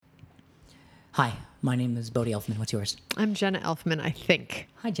Hi, my name is Bodie Elfman. What's yours? I'm Jenna Elfman, I think.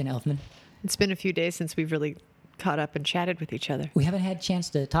 Hi, Jenna Elfman. It's been a few days since we've really caught up and chatted with each other. We haven't had a chance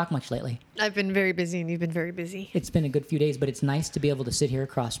to talk much lately. I've been very busy and you've been very busy. It's been a good few days, but it's nice to be able to sit here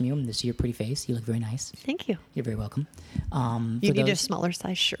across from you and to see your pretty face. You look very nice. Thank you. You're very welcome. You need a smaller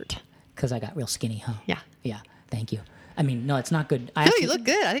size shirt. Because I got real skinny, huh? Yeah. Yeah, thank you. I mean, no, it's not good. No, you look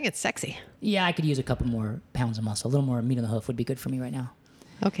good. I think it's sexy. Yeah, I could use a couple more pounds of muscle. A little more meat on the hoof would be good for me right now.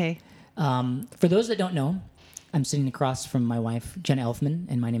 Okay. For those that don't know, I'm sitting across from my wife, Jenna Elfman,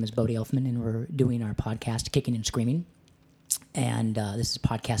 and my name is Bodie Elfman, and we're doing our podcast, Kicking and Screaming. And this is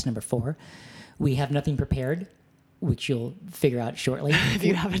podcast number 4. We have nothing prepared, which you'll figure out shortly. If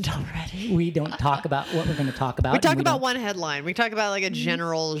you haven't already. We don't talk about what we're going to talk about. We talk about one headline. We talk about like a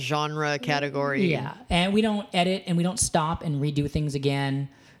general genre category. Yeah, and we don't edit, and we don't stop and redo things again.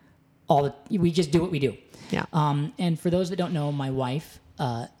 We just do what we do. Yeah. And for those that don't know, my wife,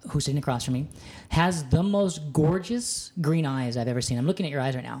 who's sitting across from me, has the most gorgeous green eyes I've ever seen. I'm looking at your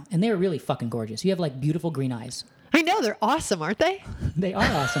eyes right now, and they're really fucking gorgeous. You have like beautiful green eyes. I know, they're awesome, aren't they? They are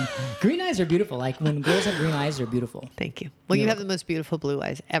awesome. Green eyes are beautiful. Like when girls have green eyes, they're beautiful. Thank you. Well, you have the most beautiful blue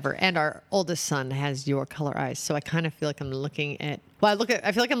eyes ever. And our oldest son has your color eyes. So I kind of feel like I'm looking at... Well,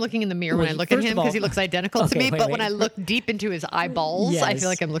 I feel like I'm looking in the mirror when I look at him because he looks identical to me. But when I look deep into his eyeballs, I feel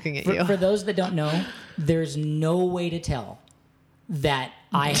like I'm looking at you. For those that don't know, there's no way to tell that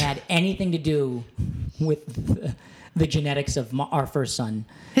I had anything to do with the genetics of our first son.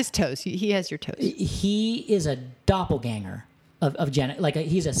 His toes. He has your toes. He is a doppelganger of Jenna. Like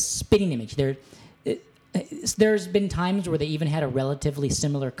he's a spitting image. There's been times where they even had a relatively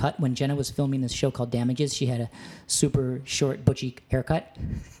similar cut. When Jenna was filming this show called Damages, she had a super short, butchy haircut.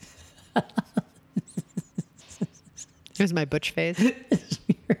 Here's my butch face.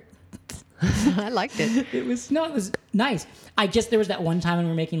 I liked it. It was nice. There was that one time when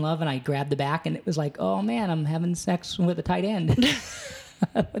we were making love and I grabbed the back and it was like, oh man, I'm having sex with a tight end.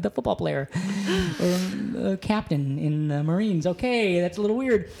 With a football player or a captain in the Marines. Okay, that's a little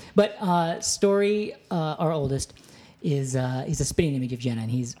weird. But Story, our oldest, he's a spitting image of Jenna, and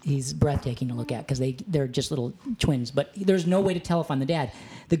he's breathtaking to look at because they're just little twins. But there's no way to tell if I'm the dad.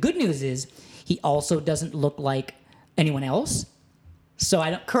 The good news is he also doesn't look like anyone else. So I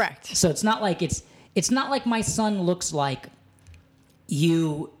don't. Correct. So it's not like my son looks like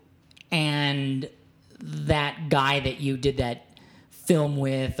you and that guy that you did that film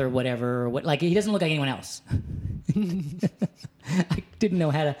with or whatever. Like he doesn't look like anyone else. I didn't know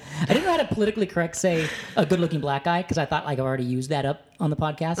how to politically correct say a good-looking black guy because I thought like I've already used that up on the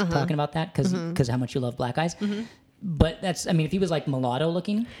podcast talking about that because how much you love black guys. But if he was like mulatto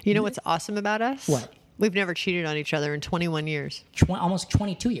looking. You know what's awesome about us? What? We've never cheated on each other in 21 years. Almost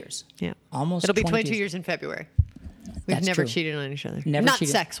 22 years. Yeah. Almost. It'll be 22 years in February. We've That's never true. cheated on each other. Never not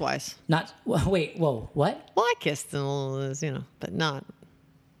cheated. sex-wise. Not. Wait. Whoa. What? Well, I kissed him, but not.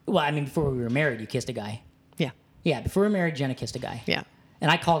 Well, before we were married, you kissed a guy. Yeah. Yeah. Before we were married, Jenna kissed a guy. Yeah.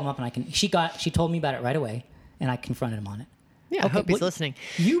 And I called him up, and she told me about it right away, and I confronted him on it. Yeah, I hope he's listening.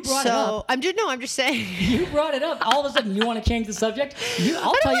 You brought it up. I'm just saying. You brought it up. All of a sudden, you want to change the subject? I don't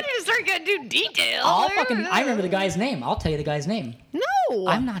want you to start getting too detailed. I remember the guy's name. I'll tell you the guy's name. No.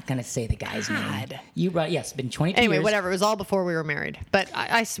 I'm not going to say the guy's name. You brought, yes, it's been 22 years. Anyway, whatever. It was all before we were married. But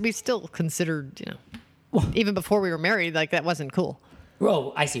we still considered, even before we were married, like that wasn't cool.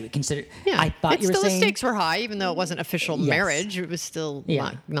 Oh, I see. We considered. Yeah. I thought you were saying. The stakes were high, even though it wasn't official marriage. It was still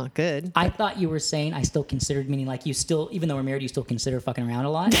not good. I thought you were saying I still considered, meaning like you still, even though we're married, you still consider fucking around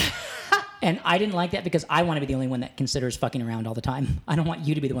a lot. And I didn't like that because I want to be the only one that considers fucking around all the time. I don't want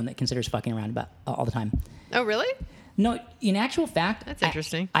you to be the one that considers fucking around about all the time. Oh, really? No, in actual fact, that's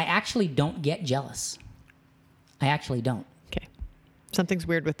interesting. I actually don't get jealous. I actually don't. Okay. Something's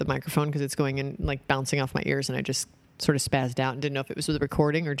weird with the microphone because it's going in, like bouncing off my ears, and I just sort of spazzed out and didn't know if it was the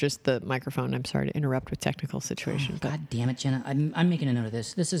recording or just the microphone. I'm sorry to interrupt with technical situation. Oh, God damn it, Jenna. I'm making a note of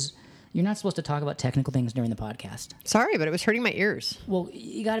this. You're not supposed to talk about technical things during the podcast. Sorry, but it was hurting my ears. Well,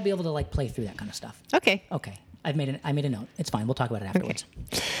 you got to be able to like play through that kind of stuff. Okay. I made a note. It's fine. We'll talk about it afterwards.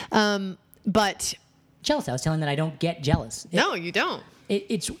 Okay. But jealous. I was telling that I don't get jealous. No, you don't.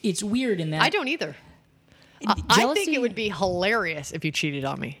 It's weird in that I don't either. I think it would be hilarious if you cheated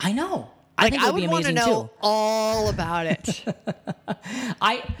on me. I know. I would want to know all about it.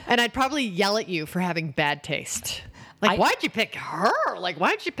 And I'd probably yell at you for having bad taste. Like, why'd you pick her? Like,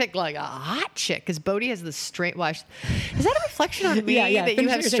 why'd you pick like a hot chick? Because Bodie has the straight. Well, is that a reflection on me that you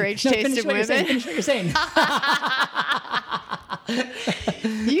have strange taste in women? Finish what you're saying.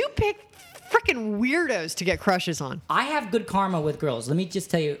 You pick freaking weirdos to get crushes on. I have good karma with girls. Let me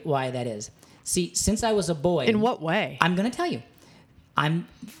just tell you why that is. See, since I was a boy. In what way? I'm going to tell you. I'm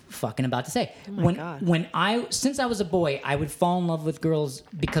fucking about to say. Oh my God. Since I was a boy, I would fall in love with girls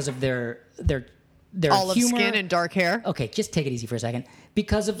because of their olive humor. skin and dark hair. Okay, just take it easy for a second.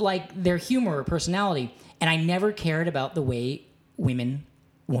 Because of like their humor or personality, and I never cared about the way women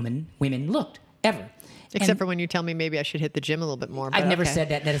looked ever. Except for when you tell me maybe I should hit the gym a little bit more. I've never said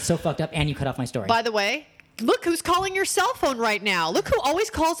that. That is so fucked up, and you cut off my story. By the way, look who's calling your cell phone right now. Look who always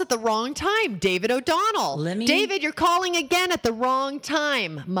calls at the wrong time. David O'Donnell. David, you're calling again at the wrong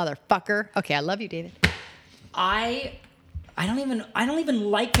time, motherfucker. Okay, I love you, David. I don't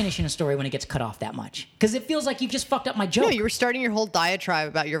even like finishing a story when it gets cut off that much because it feels like you've just fucked up my joke. No, you were starting your whole diatribe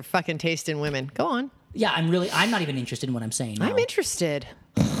about your fucking taste in women. Go on. Yeah, I'm not even interested in what I'm saying now. I'm interested.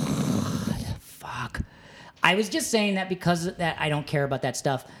 Fuck. I was just saying that because of that I don't care about that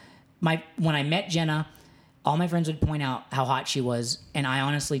stuff. When I met Jenna, all my friends would point out how hot she was, and I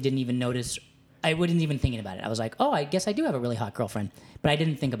honestly didn't even notice. I wasn't even thinking about it. I was like, oh, I guess I do have a really hot girlfriend. But I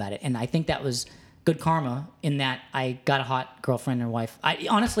didn't think about it. And I think that was good karma in that I got a hot girlfriend or wife.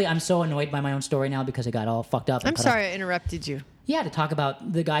 Honestly, I'm so annoyed by my own story now because it got all fucked up. I'm sorry I interrupted you. Yeah, to talk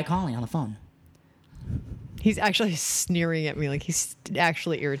about the guy calling on the phone. He's actually sneering at me like he's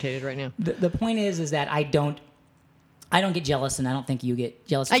actually irritated right now. The point is that I don't get jealous, and I don't think you get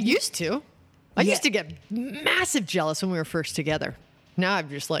jealous. I used to. I used to get massive jealous when we were first together. Now I'm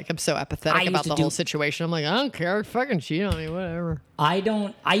just like, I'm so apathetic about the whole situation. I'm like, I don't care. Fucking cheat on me, whatever. I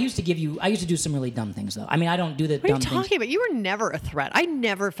used to do some really dumb things, though. I mean, I don't do the dumb things. What are you talking about? You were never a threat. I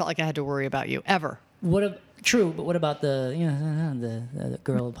never felt like I had to worry about you, ever. True, but what about the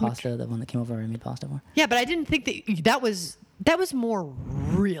girl with pasta, the one that came over and made pasta for? Yeah, but I didn't think that was more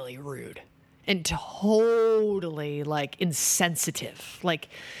really rude and totally like insensitive. Like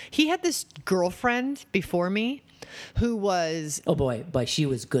he had this girlfriend before me who was but she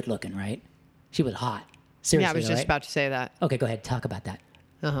was good looking, right? She was hot. Seriously, yeah, I was just about to say that. Okay, go ahead, talk about that.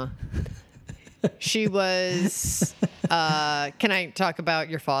 She was. Can I talk about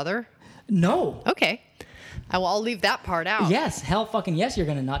your father? No. Okay. I'll leave that part out. Yes, hell fucking yes, you're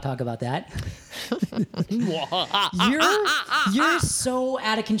going to not talk about that. You're so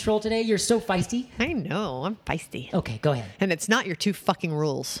out of control today. You're so feisty. I know, I'm feisty. Okay, go ahead. And it's not your two fucking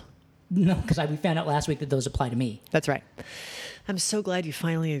rules. No, because we found out last week that those apply to me. That's right. I'm so glad you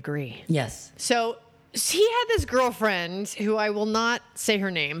finally agree. Yes. So he had this girlfriend who I will not say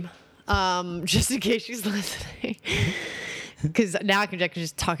her name, just in case she's listening. Because now I can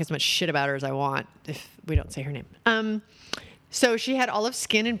just talk as much shit about her as I want if we don't say her name. So she had olive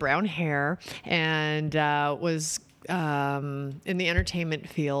skin and brown hair and was in the entertainment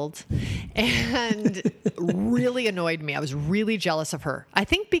field and really annoyed me. I was really jealous of her. I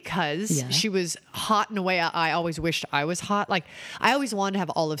think because she was hot in a way I always wished I was hot. Like I always wanted to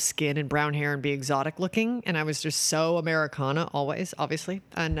have olive skin and brown hair and be exotic looking. And I was just so Americana always, obviously.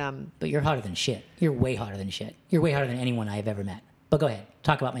 And but you're hotter than shit. You're way hotter than shit. You're way hotter than anyone I've ever met. But go ahead.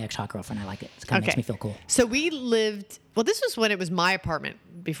 Talk about my ex-hot girlfriend. I like it. It kind of makes me feel cool. So we lived... Well, this was when it was my apartment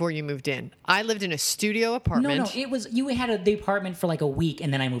before you moved in. I lived in a studio apartment. No. It was... You had the apartment for like a week,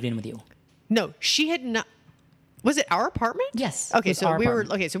 and then I moved in with you. No, she had not... Was it our apartment? Yes. Okay, so we were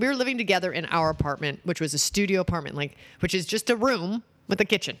living together in our apartment, which was a studio apartment, which is just a room with a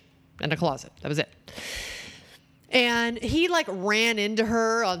kitchen and a closet. That was it. And he ran into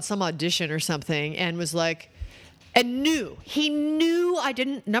her on some audition or something and was like... And he knew I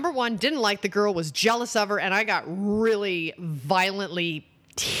didn't like the girl, was jealous of her, and I got really violently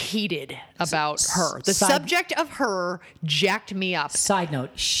heated about her. The subject of her jacked me up. Side note,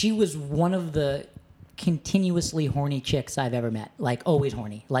 she was one of the continuously horny chicks I've ever met. Like, always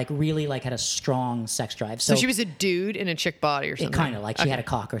horny. Like, really, had a strong sex drive. So she was a dude in a chick body or something? Kind of, she had a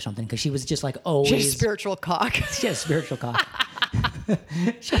cock or something, because she was just, always... She had a spiritual cock. She had a spiritual cock.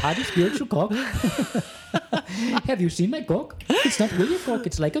 She had a spiritual cock. Have you seen my cock? It's not really a cock.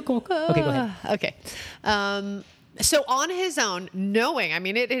 It's like a cock. Okay, go ahead. Okay. So on his own, knowing,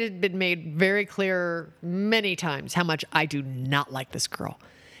 it had been made very clear many times how much I do not like this girl.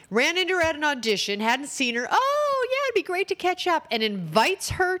 Ran into her at an audition, hadn't seen her. Oh, yeah, it'd be great to catch up. And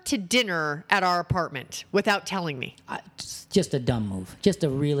invites her to dinner at our apartment without telling me. Just a dumb move. Just a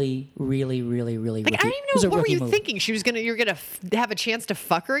really, really, really, really rookie. I don't even know, what were you thinking? You're going to have a chance to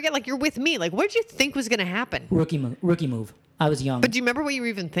fuck her again? You're with me. What did you think was going to happen? Rookie move. I was young. But do you remember what you were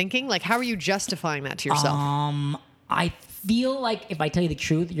even thinking? How are you justifying that to yourself? I feel like if I tell you the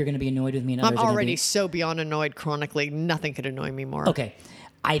truth, you're going to be annoyed with me. And I'm already so beyond annoyed chronically. Nothing could annoy me more. Okay.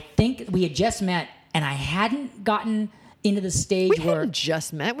 I think we had just met, and I hadn't gotten into the stage we hadn't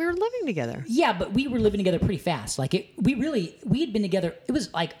just met. We were living together. Yeah, but we were living together pretty fast. We had been together. It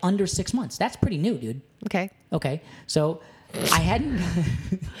was under 6 months. That's pretty new, dude. Okay. So I hadn't.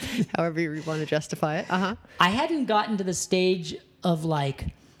 However you want to justify it. I hadn't gotten to the stage of like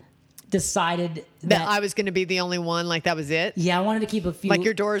decided that I was going to be the only one. Like that was it. Yeah, I wanted to keep a few. Like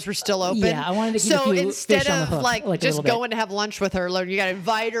your doors were still open. Yeah, I wanted to keep a few instead fish on the of hook, like just going bit. to have lunch with her, you got to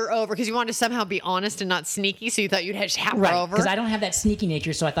invite her over because you wanted to somehow be honest and not sneaky. So you thought you'd just have her over. Because I don't have that sneaky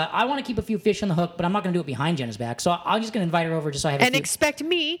nature. So I thought I want to keep a few fish on the hook, but I'm not going to do it behind Jenna's back. So I'm just going to invite her over just so I have. And expect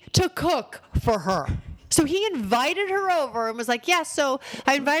me to cook for her. So he invited her over and was like, "Yeah, so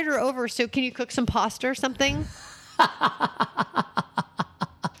I invited her over. So can you cook some pasta or something?"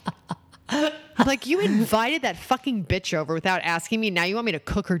 I'm like, you invited that fucking bitch over without asking me. Now you want me to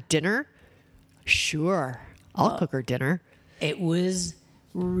cook her dinner? Sure, I'll cook her dinner. It was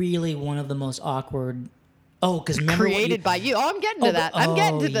really one of the most awkward. Oh, because created by you. Oh, I'm getting to that. I'm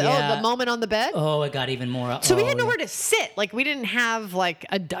getting to the moment on the bed. Oh, it got even more. So we had nowhere to sit. Like we didn't have like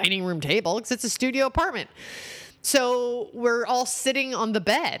a dining room table because it's a studio apartment. So we're all sitting on the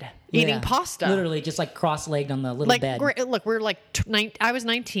bed eating pasta. Literally just like cross-legged on the little bed. We're like, I was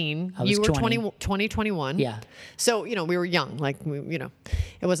 19. I was you were 20. 21. Yeah. So, we were young. Like, it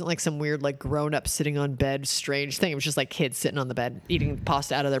wasn't like some weird, like grown-up sitting on bed, strange thing. It was just like kids sitting on the bed eating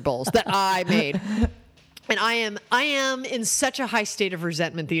pasta out of their bowls that I made. And I am in such a high state of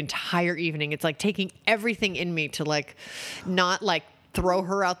resentment the entire evening. It's like taking everything in me to like, not like, throw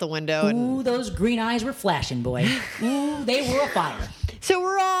her out the window. Ooh, those green eyes were flashing, boy. Ooh, they were afire. So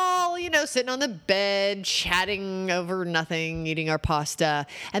we're all, sitting on the bed, chatting over nothing, eating our pasta.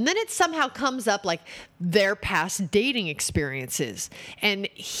 And then it somehow comes up like their past dating experiences. And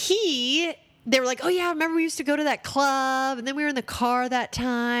they were like, "Oh yeah, I remember we used to go to that club, and then we were in the car that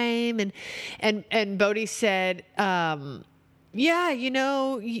time." And Bodhi said, "Yeah,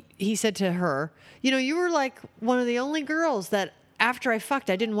 he said to her, you were like one of the only girls that after I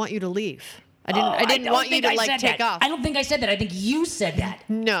fucked, I didn't want you to leave. I didn't want you to like take off." I don't think I said that. I think you said that.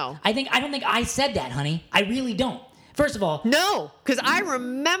 No. I don't think I said that, honey. I really don't. First of all, no, because I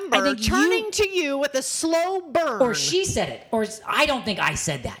remember turning to you with a slow burn. Or she said it. Or I don't think I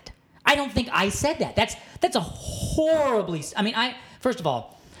said that. I don't think I said that. That's a horribly. First of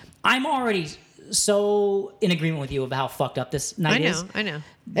all, I'm already so in agreement with you of how fucked up this night is. I know.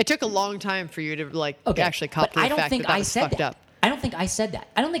 It took a long time for you to actually cop to the fact that was fucked up. I don't think I said that.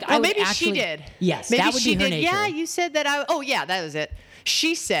 I don't think I would maybe actually. She did. Yes, maybe that would she be her did. nature. Yeah, you said that. That was it.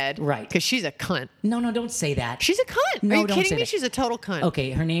 She said, right, because she's a cunt. No, don't say that. She's a cunt. No, Are you don't kidding say me? that. She's a total cunt. Okay,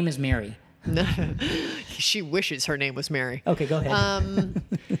 her name is Mary. She wishes her name was Mary. Okay, go ahead.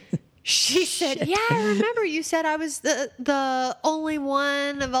 She said, "Yeah, I remember you said I was the only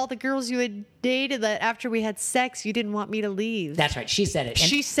one of all the girls you had dated that after we had sex, you didn't want me to leave." That's right. She said it.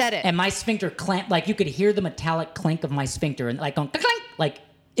 She said it. And my sphincter clamped. Like you could hear the metallic clink of my sphincter and like going clink. Like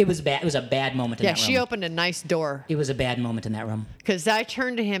it was bad. It was a bad moment in that room. Yeah, she opened a nice door. It was a bad moment in that room. Because I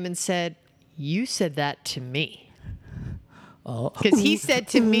turned to him and said, "You said that to me." Oh. Because he said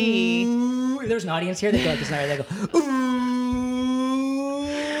to me, "There's an audience here." They go like this. They go, "Ooh."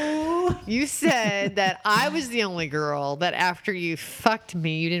 You said that I was the only girl that after you fucked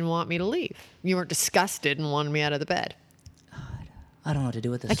me, you didn't want me to leave. You weren't disgusted and wanted me out of the bed. God, I don't know what to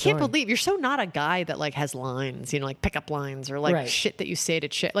do with this. I can't believe you're so not a guy that like has lines, like pickup lines or like shit that you say to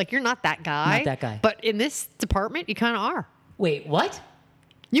shit. Like you're not that guy. Not that guy. But in this department, you kind of are. Wait, what?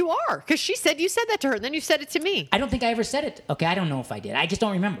 You are, because you said that to her, and then you said it to me. I don't think I ever said it. Okay, I don't know if I did. I just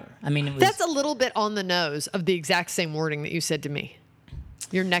don't remember. It was. That's a little bit on the nose of the exact same wording that you said to me.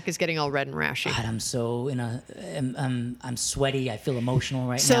 Your neck is getting all red and rashy. God, I'm so I'm sweaty. I feel emotional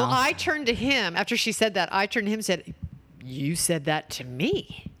right now. So I turned to him after she said that. I turned to him and said, "You said that to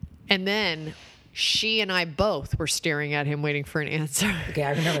me." And then she and I both were staring at him, waiting for an answer. Okay,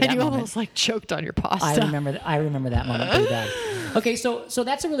 I remember that. And you moment. almost like choked on your pasta. I remember that moment pretty bad. Okay, so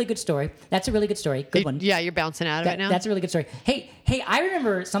that's a really good story. That's a really good story. Good one. Yeah, you're bouncing out of it now. That's a really good story. Hey, I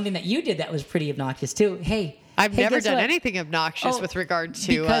remember something that you did that was pretty obnoxious too. I've never done anything obnoxious with regard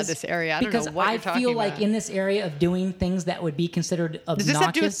to this area. I don't know what you're talking about. Because I feel like in this area of doing things that would be considered obnoxious. Does this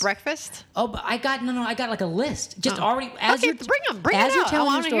have to do with breakfast? Oh, but I got like a list. Just already as okay, bring it out. I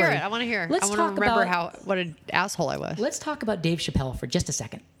want to hear it. I want to hear. Let's I want to remember what an asshole I was. Let's talk about Dave Chappelle for just a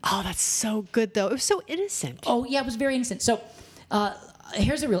second. Oh, that's so good though. It was so innocent. Oh yeah, it was very innocent. So.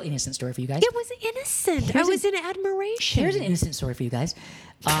 Here's a real innocent story for you guys. It was innocent. I was in admiration. Here's an innocent story for you guys.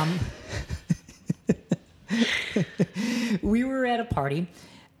 We were at a party,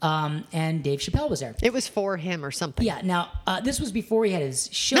 and Dave Chappelle was there. It was for him or something. Yeah. Now, this was before he had his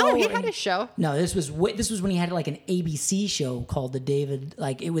show. No, he had a show. No, this was when he had like an ABC show called the David.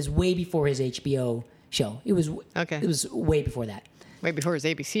 Like it was way before his HBO show. It was okay. It was way before that. Way before his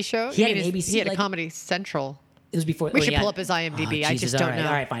ABC show. He had an ABC. He had a Comedy Central. It was before. We should pull up his IMDb. I just don't know.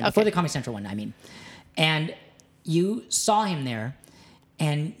 All right, fine. Okay. Before the Comedy Central one, I mean. And you saw him there,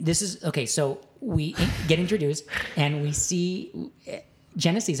 and this is okay. So we get introduced, and we see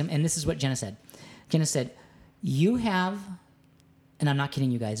Jenna sees him, and this is what Jenna said. Jenna said, "You have." And I'm not kidding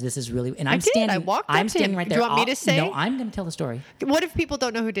you guys. This is really, and I'm standing. I walked up I'm to standing him. right there. Do you want me to say? No, I'm going to tell the story. What if people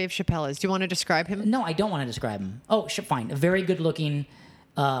don't know who Dave Chappelle is? Do you want to describe him? No, I don't want to describe him. Oh, sure, fine. A very good-looking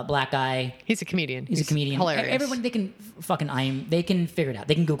black guy. He's a comedian. He's a comedian. Hilarious. Everyone, they can they can figure it out.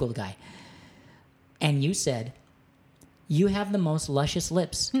 They can Google the guy. And you said, you have the most luscious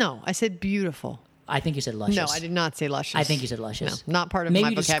lips. No, I said beautiful. I think you said luscious. No, I did not say luscious. I think you said luscious. No, not part of Maybe my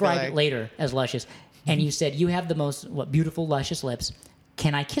you vocabulary. described it later as luscious. And you said, you have the most beautiful, luscious lips.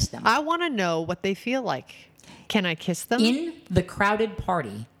 Can I kiss them? I want to know what they feel like. Can I kiss them? In the crowded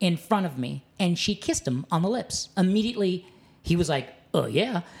party in front of me, and she kissed him on the lips. Immediately, he was like, oh,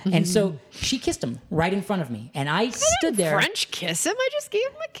 yeah. And so she kissed him right in front of me. And I stood there. French kiss him? I just gave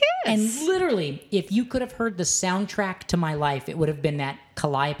him a kiss. And literally, if you could have heard the soundtrack to my life, it would have been that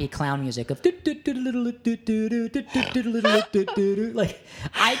Calliope clown music of like,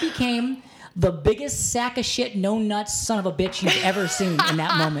 I became the biggest sack of shit, no nuts son of a bitch you've ever seen in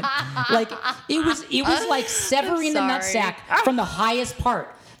that moment. Like, it was like severing the nutsack from the highest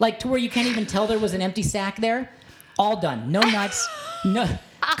part, like to where you can't even tell there was an empty sack there. All done. No nuts. No,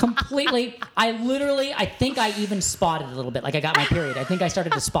 completely. I think I even spotted a little bit. Like I got my period. I think I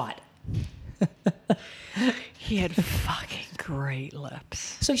started to spot. He had fucking great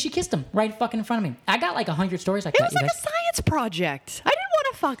lips. So she kissed him right fucking in front of me. I got like 100 stories like It that. was like a science project. I didn't want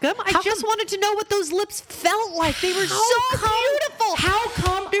to fuck him. I just wanted to know what those lips felt like. They were so beautiful. How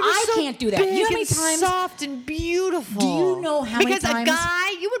come They were I so can't do that? big You know how many and times? soft and beautiful. Do you know how many because times? Because a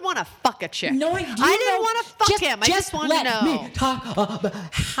guy, you would want to fuck a chick. No, I didn't want to fuck him. I just wanted to know. Let me talk.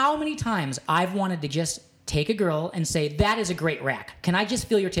 How many times I've wanted to just take a girl and say, that is a great rack. Can I just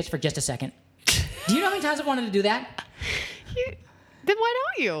feel your tits for just a second? Do you know how many times I've wanted to do that? Then why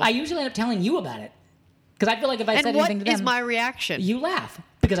don't you? I usually end up telling you about it. Because I feel like if I said anything to them... And what is my reaction? You laugh.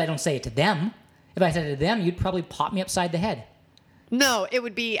 Because I don't say it to them. If I said it to them, you'd probably pop me upside the head. No, it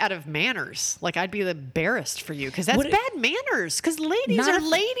would be out of manners. Like, I'd be embarrassed for you because that's bad manners. Because ladies are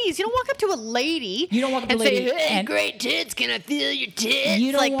ladies. You don't walk up to a lady and say, hey, great tits, can I feel your tits?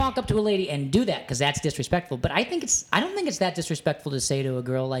 You don't walk up to a lady and do that because that's disrespectful. But I don't think it's that disrespectful to say to a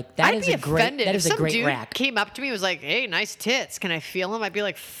girl, like, that is a great rack. If some dude came up to me and was like, hey, nice tits, can I feel them? I'd be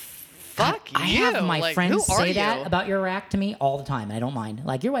like, fuck you. I have my like, friends say that about your rack to me all the time, and I don't mind.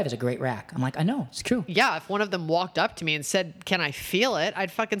 Like, your wife has a great rack. I'm like, I know, it's true. Yeah, if one of them walked up to me and said, can I feel it?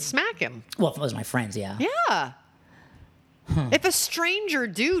 I'd fucking smack him. Well, if it was my friends, yeah. Yeah. If a stranger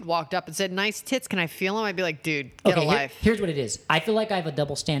dude walked up and said, nice tits, can I feel them? I'd be like, dude, get a life. Here's what it is. I feel like I have a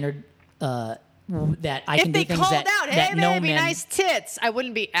double standard that I can do things that... If they called out, hey, no baby, men... nice tits, I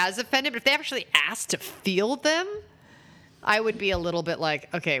wouldn't be as offended. But if they actually asked to feel them... I would be a little bit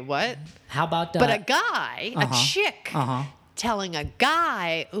like, okay, what? How about... but a guy, a chick, telling a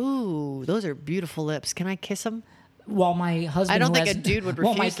guy, ooh, those are beautiful lips. Can I kiss them? While my husband... I don't think a dude would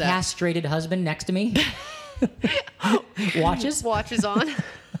refuse that. While my castrated husband next to me watches on.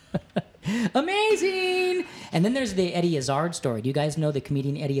 Amazing! And then there's the Eddie Izzard story. Do you guys know the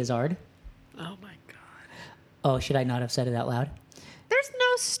comedian Eddie Izzard? Oh, my God. Oh, should I not have said it out loud? There's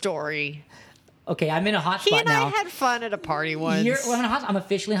no story. Okay, I'm in a hot spot now. He and I had fun at a party once. I'm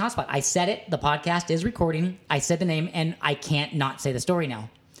officially in a hot spot. I said it. The podcast is recording. I said the name, and I can't not say the story now.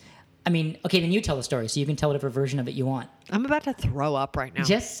 I mean, okay, then you tell the story, so you can tell whatever version of it you want. I'm about to throw up right now.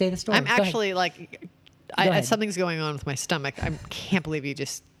 Just say the story. I'm actually like, something's going on with my stomach. I can't believe you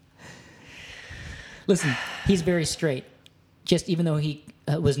just... Listen, he's very straight. Just even though he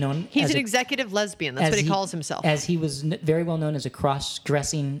was known He's an executive lesbian. That's what he calls himself. As he was very well known as a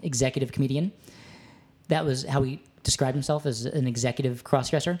cross-dressing executive comedian. That was how he described himself, as an executive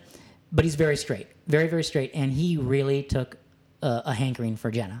cross-dresser. But he's very straight. Very, very straight. And he really took a hankering for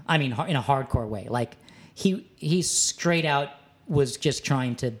Jenna. I mean, in a hardcore way. Like, he straight out was just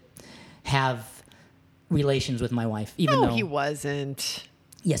trying to have relations with my wife. Even though he wasn't.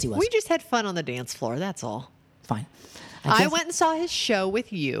 Yes, he was. We just had fun on the dance floor. That's all. Fine. I went and saw his show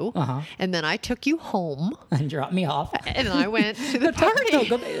with you, and then I took you home. And dropped me off. And then I went to the party.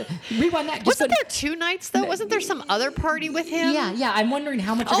 Rewind that. Wasn't there 2 nights, though? Wasn't there some other party with him? Yeah. I'm wondering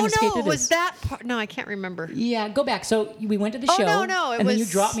how much you're going to skate through this. Was that part? No, I can't remember. Yeah, go back. So we went to the show. No. Then you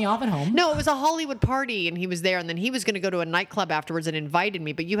dropped me off at home. No, it was a Hollywood party, and he was there, and then he was going to go to a nightclub afterwards and invited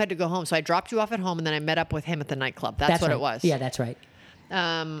me, but you had to go home. So I dropped you off at home, and then I met up with him at the nightclub. That's what right. it was. Yeah, that's right.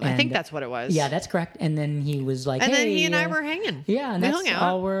 I think that's what it was. Yeah, that's correct. And then he was like, and hey, then he and I were hanging. Yeah, and we that's hung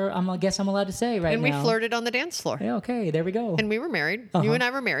out. all I guess I'm allowed to say right and now. we flirted on the dance floor. Yeah, okay, there we go. And we were married. You and I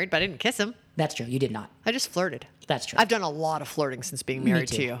were married, but I didn't kiss him. That's true. You did not. I just flirted. That's true. I've done a lot of flirting since being married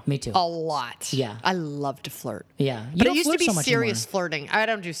too. to you. Me too. A lot. Yeah. I love to flirt. Yeah. But it used to be serious flirting. I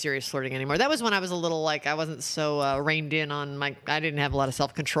don't do serious flirting anymore. That was when I was a little I wasn't so reined in on I didn't have a lot of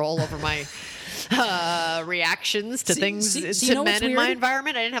self-control over my reactions to things, to men in my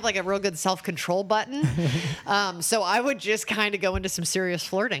environment. I didn't have a real good self-control button. So I would just kind of go into some serious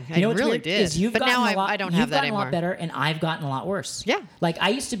flirting. I really did. But now I don't have that anymore. You've gotten a lot better, and I've gotten a lot worse. Yeah. I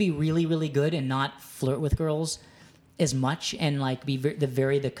used to be really, really good and not flirt with girls as much and be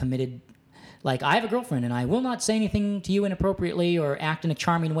the committed. I have a girlfriend and I will not say anything to you inappropriately or act in a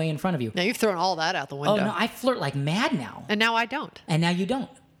charming way in front of you. Now you've thrown all that out the window. Oh no, I flirt like mad now. And now I don't. And now you don't.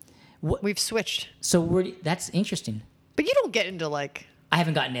 We've switched. So that's interesting. But you don't get into I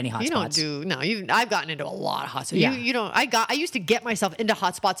haven't gotten any hot spots. I've gotten into a lot of hot spots. Yeah. You don't. I used to get myself into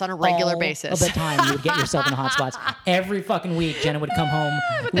hot spots on a regular basis. All the time, you would get yourself into hot spots. Every fucking week, Jenna would come home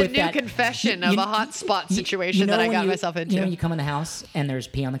with the new confession of a hot spot situation that I got myself into. You know, when you come in the house and there's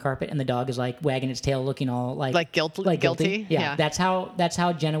pee on the carpet and the dog is wagging its tail, looking all guilty. Yeah, that's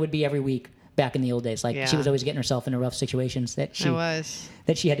how Jenna would be every week. Back in the old days, she was always getting herself into rough situations that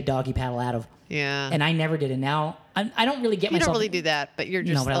she had to doggy paddle out of. Yeah, and I never did. And now I don't really get myself. You don't really do that, but you're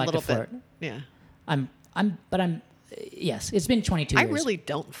just a little bit. Yeah, yes, it's been 22 years. I really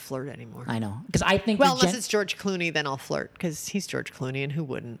don't flirt anymore. I know because I think unless it's George Clooney, then I'll flirt because he's George Clooney, and who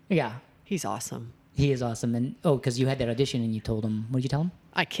wouldn't? Yeah, he's awesome. He is awesome, and because you had that audition and you told him, what did you tell him?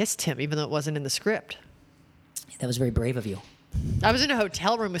 I kissed him, even though it wasn't in the script. That was very brave of you. I was in a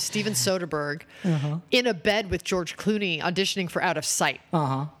hotel room with Steven Soderbergh in a bed with George Clooney auditioning for Out of Sight.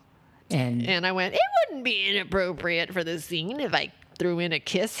 And I went, it wouldn't be inappropriate for the scene if I threw in a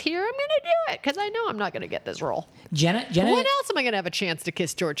kiss here. I'm going to do it because I know I'm not going to get this role. Jenna, when else am I going to have a chance to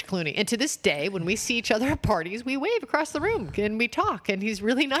kiss George Clooney? And to this day, when we see each other at parties, we wave across the room and we talk, and he's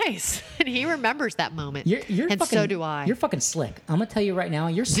really nice. And he remembers that moment. So do I. You're fucking slick. I'm going to tell you right now,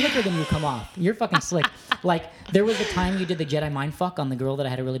 you're slicker than you come off. You're fucking slick. There was a time you did the Jedi mind fuck on the girl that I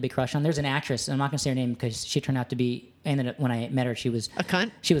had a really big crush on. There's an actress, and I'm not going to say her name because she turned out to be, when I met her, she was a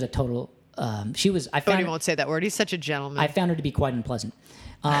cunt. She was a total. He won't say that word. He's such a gentleman. I found her to be quite unpleasant.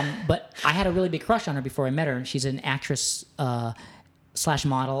 But I had a really big crush on her before I met her. She's an actress /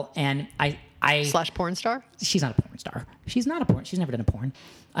 model, and I / porn star. She's not a porn star. She's not a porn. She's never done a porn.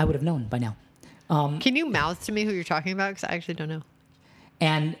 I would have known by now. Can you mouth to me who you're talking about? Because I actually don't know.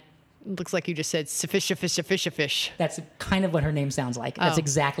 And it looks like you just said fish. That's kind of what her name sounds like. That's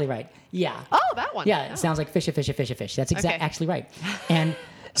exactly right. Yeah. Oh, that one. Yeah, it sounds like fish. That's actually right. And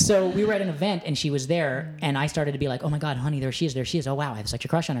so we were at an event and she was there, and I started to be like, oh my God, honey, there she is. Oh wow, I have such a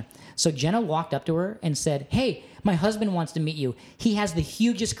crush on her. So Jenna walked up to her and said, hey, my husband wants to meet you. He has the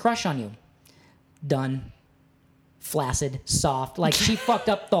hugest crush on you. Done. Flaccid, soft. She fucked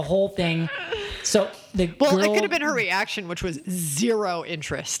up the whole thing. So the girl... it could have been her reaction, which was zero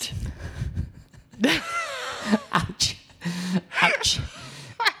interest. Ouch.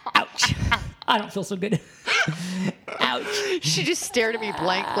 I don't feel so good. Ouch. She just stared at me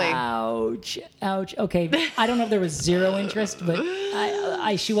blankly. Ouch. Okay. I don't know if there was zero interest, but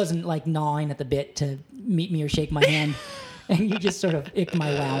she wasn't gnawing at the bit to meet me or shake my hand. And you just sort of icked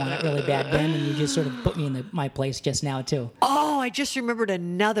my wow on it really bad, Ben, and you just sort of put me in my place just now, too. Oh, I just remembered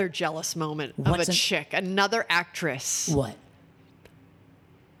another jealous moment of a chick, another actress. What?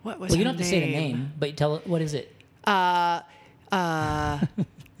 What was her name? You don't have to say the name, but tell it, what is it?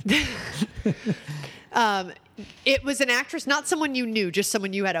 It was an actress, not someone you knew, just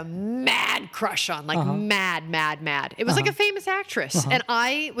someone you had a mad crush on, mad. It was like a famous actress, and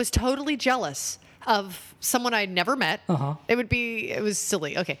I was totally jealous of someone I'd never met. It was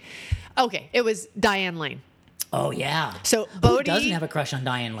silly. Okay. It was Diane Lane. Oh yeah. So Bodhi, who doesn't have a crush on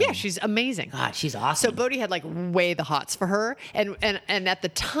Diane Lane? Yeah, she's amazing. God, she's awesome. So Bodhi had way the hots for her, and at the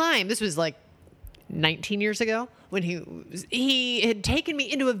time, this was 19 years ago, when he had taken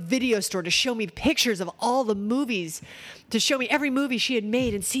me into a video store to show me pictures of all the movies, to show me every movie she had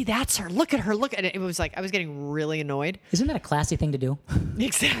made, and see, that's her. Look at her. Look at it. It was I was getting really annoyed. Isn't that a classy thing to do?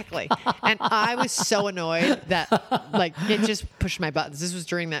 Exactly. And I was so annoyed that it just pushed my buttons. This was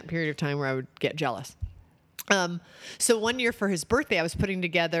during that period of time where I would get jealous. So one year for his birthday, I was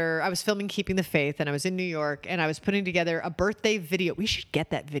filming Keeping the Faith, and I was in New York, and I was putting together a birthday video. We should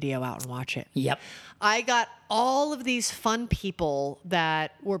get that video out and watch it. Yep. I got all of these fun people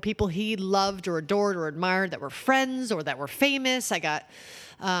that were people he loved or adored or admired, that were friends or that were famous. I got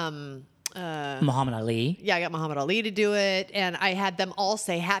Muhammad Ali. Yeah, I got Muhammad Ali to do it, and I had them all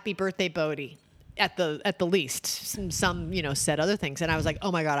say "Happy Birthday, Bodie." At the least, some said other things, and I was like,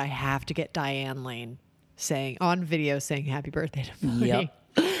 "Oh my god, I have to get Diane Lane saying on video saying Happy Birthday to Bodie." Yep.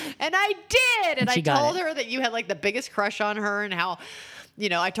 And I did, and I told it. her that you had like the biggest crush on her, and how,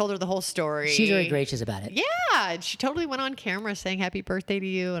 I told her the whole story. She's very gracious about it. Yeah, and she totally went on camera saying Happy Birthday to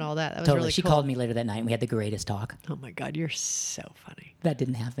you and all that. That was Totally. really She cool. called me later that night, and we had the greatest talk. Oh my god, you're so funny. That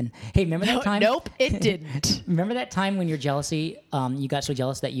didn't happen. Hey, remember that time? Nope, it didn't. Remember that time when your jealousy, you got so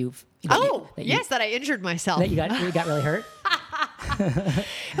jealous that that I injured myself. that you got really hurt? I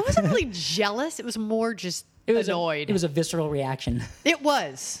wasn't really jealous. It was more just annoyed. It was a visceral reaction. It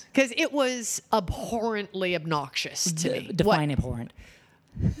was, because it was abhorrently obnoxious to me. Define abhorrent.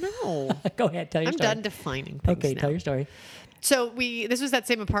 No. Go ahead, tell your I'm story. done defining things Okay, now. tell your story. So this was that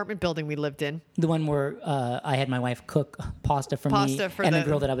same apartment building we lived in. The one where I had my wife cook pasta for me and the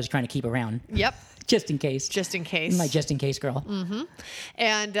girl that I was trying to keep around. Yep. Just in case. Just in case. My just in case girl. Mm-hmm.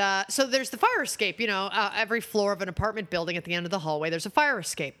 And so there's the fire escape. Every floor of an apartment building at the end of the hallway, there's a fire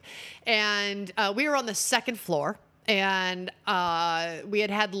escape. And we were on the second floor, and we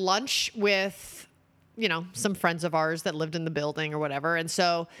had lunch with some friends of ours that lived in the building or whatever. And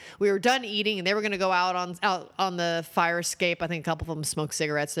so we were done eating, and they were going to go out on the fire escape. I think a couple of them smoked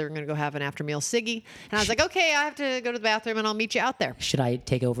cigarettes. They were going to go have an after meal ciggy. And I was like, okay, I have to go to the bathroom, and I'll meet you out there. Should I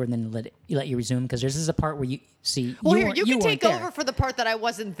take over and then let you resume? Because this is a part where you see. Well, you can take over for the part that I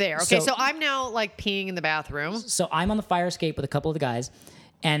wasn't there. Okay, so I'm now like peeing in the bathroom. So I'm on the fire escape with a couple of the guys,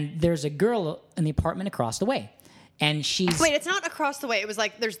 and there's a girl in the apartment across the way. And she's... Wait, it's not across the way. It was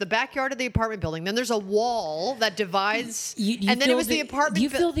like there's the backyard of the apartment building. Then there's a wall that divides. And then it was the apartment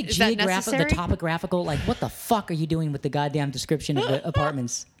building. Do you feel the the topographical, like, what the fuck are you doing with the goddamn description of the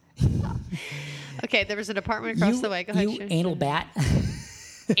apartments? Okay, there was an apartment across the way. Go ahead. You anal bat.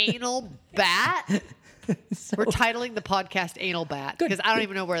 Anal bat? We're titling the podcast Anal Bat. Because I don't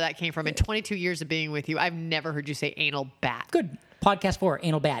even know where that came from. In 22 years of being with you, I've never heard you say anal bat. Good. Podcast 4,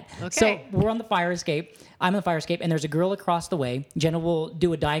 Anal Bat. Okay. So we're on the fire escape. I'm on the fire escape, and there's a girl across the way. Jenna will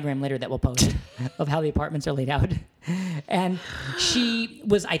do a diagram later that we'll post of how the apartments are laid out. And she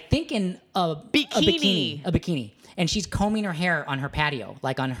was, I think, in a bikini. And she's combing her hair on her patio,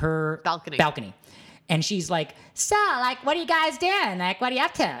 like on her balcony. And she's like, so, like, what are you guys doing? Like, what are you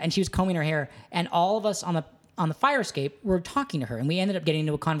up to? And she was combing her hair. And all of us on the fire escape were talking to her. And we ended up getting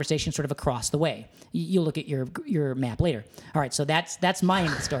into a conversation sort of across the way. You'll look at your map later. All right, so that's my end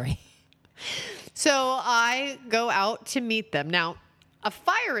of the story. So I go out to meet them. Now, a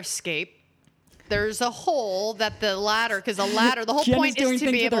fire escape, there's a hole that the ladder, because the whole Jen's point doing is to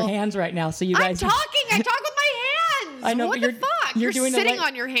things be with able... her hands right now, so you guys... I talk with my hands. I know, what but the fuck? You're sitting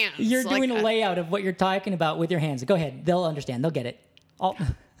on your hands. You're doing a layout of what you're talking about with your hands. Go ahead. They'll understand. They'll get it.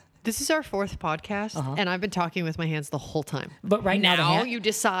 This is our fourth podcast, and I've been talking with my hands the whole time. But right now you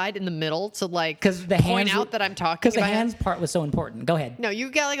decide in the middle to point out that I'm talking because the hands part was so important. Go ahead. No,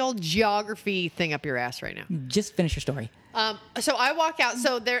 you got like a whole geography thing up your ass right now. Just finish your story. So I walk out.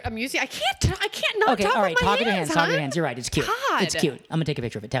 So I'm using. I can't not okay, talk all right. with my Talk with your hands. huh? Talk with your hands. You're right. It's cute. God. It's cute. I'm gonna take a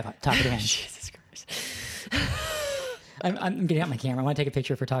picture of it. Talk with your hands. Jesus Christ. I'm getting out my camera. I want to take a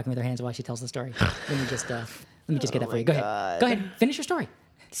picture of her talking with her hands while she tells the story. Let me just get that for you. Go ahead. Go ahead. Finish your story.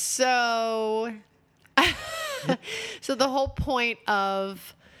 So the whole point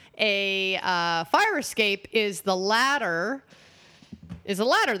of a fire escape is a ladder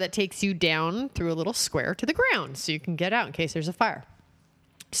that takes you down through a little square to the ground so you can get out in case there's a fire.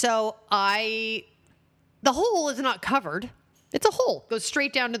 So the hole is not covered. It's a hole. Goes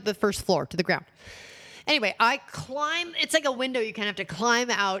straight down to the first floor to the ground. Anyway, I climb. It's like a window. You kind of have to climb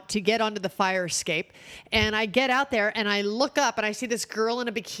out to get onto the fire escape. And I get out there and I look up and I see this girl in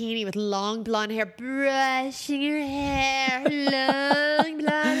a bikini with long blonde hair, brushing her hair, long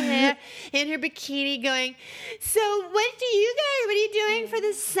blonde hair, in her bikini going, so what are you doing for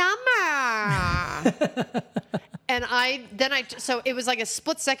the summer? And so it was like a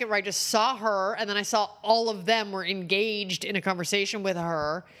split second where I just saw her and then I saw all of them were engaged in a conversation with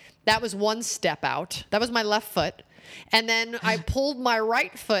her. That was one step out. That was my left foot. And then I pulled my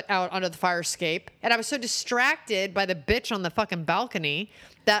right foot out onto the fire escape. And I was so distracted by the bitch on the fucking balcony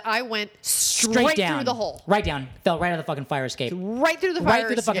that I went straight down through the hole. Right down. Fell right out of the fucking fire escape. Right through the fire escape. Right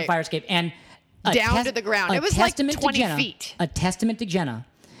through the fucking fire escape. And down to the ground. It was like 20 feet. A testament to Jenna.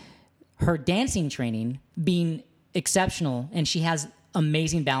 Her dancing training being exceptional, and she has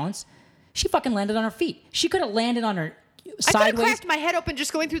amazing balance. She fucking landed on her feet. She could have landed on her sideways. I could have cracked my head open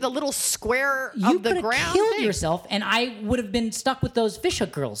just going through the little square of the ground. You could have killed yourself, and I would have been stuck with those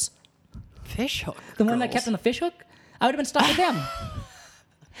fishhook girls. Fishhook The one that kept on the fishhook? I would have been stuck with them.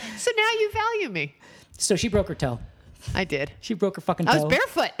 So now you value me. So she broke her toe. I did. She broke her fucking toe. I was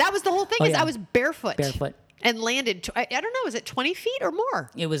barefoot. That was the whole thing. I was barefoot. Barefoot. And landed, I don't know, is it 20 feet or more?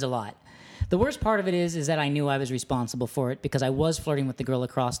 It was a lot. The worst part of it is that I knew I was responsible for it because I was flirting with the girl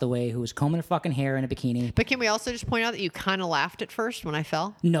across the way who was combing her fucking hair in a bikini. But can we also just point out that you kind of laughed at first when I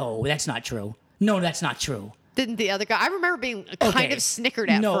fell? No, that's not true. No, that's not true. Didn't the other guy? I remember being kind of snickered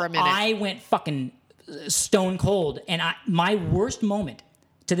at for a minute. I went fucking stone cold. And my worst moment,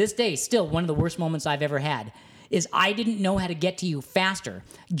 to this day, still one of the worst moments I've ever had, is I didn't know how to get to you faster.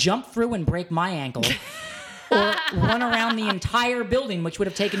 Jump through and break my ankle. Or run around the entire building, which would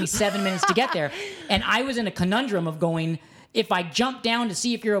have taken me 7 minutes to get there. And I was in a conundrum of going, if I jump down to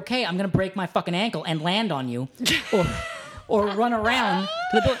see if you're okay, I'm going to break my fucking ankle and land on you. Or run around to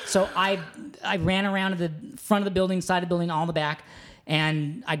the building. So I ran around to the front of the building, side of the building, all in the back.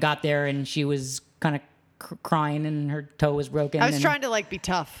 And I got there, and she was kind of crying, and her toe was broken. I was trying to be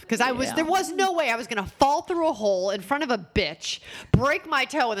tough because there was no way I was going to fall through a hole in front of a bitch, break my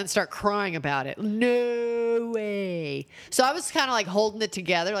toe, and then start crying about it. No way. So I was kind of holding it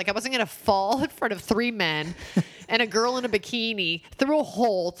together. I wasn't going to fall in front of 3 men and a girl in a bikini through a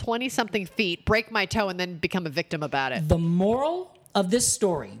hole 20 something feet, break my toe, and then become a victim about it. The moral of this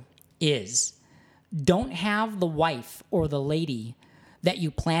story is don't have the wife or the lady that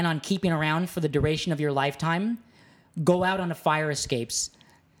you plan on keeping around for the duration of your lifetime go out onto fire escapes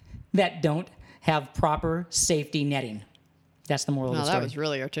that don't have proper safety netting. That's the moral of the story. That was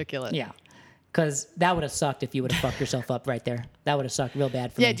really articulate. Yeah. Because that would have sucked if you would have fucked yourself up right there. That would have sucked real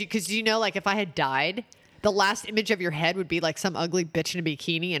bad for me. Yeah, because if I had died, the last image of your head would be some ugly bitch in a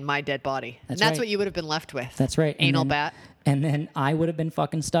bikini and my dead body. That's right. what you would have been left with. That's right. Anal bat. And then I would have been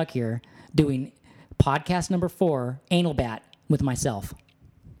fucking stuck here doing podcast number 4, Anal Bat, with myself.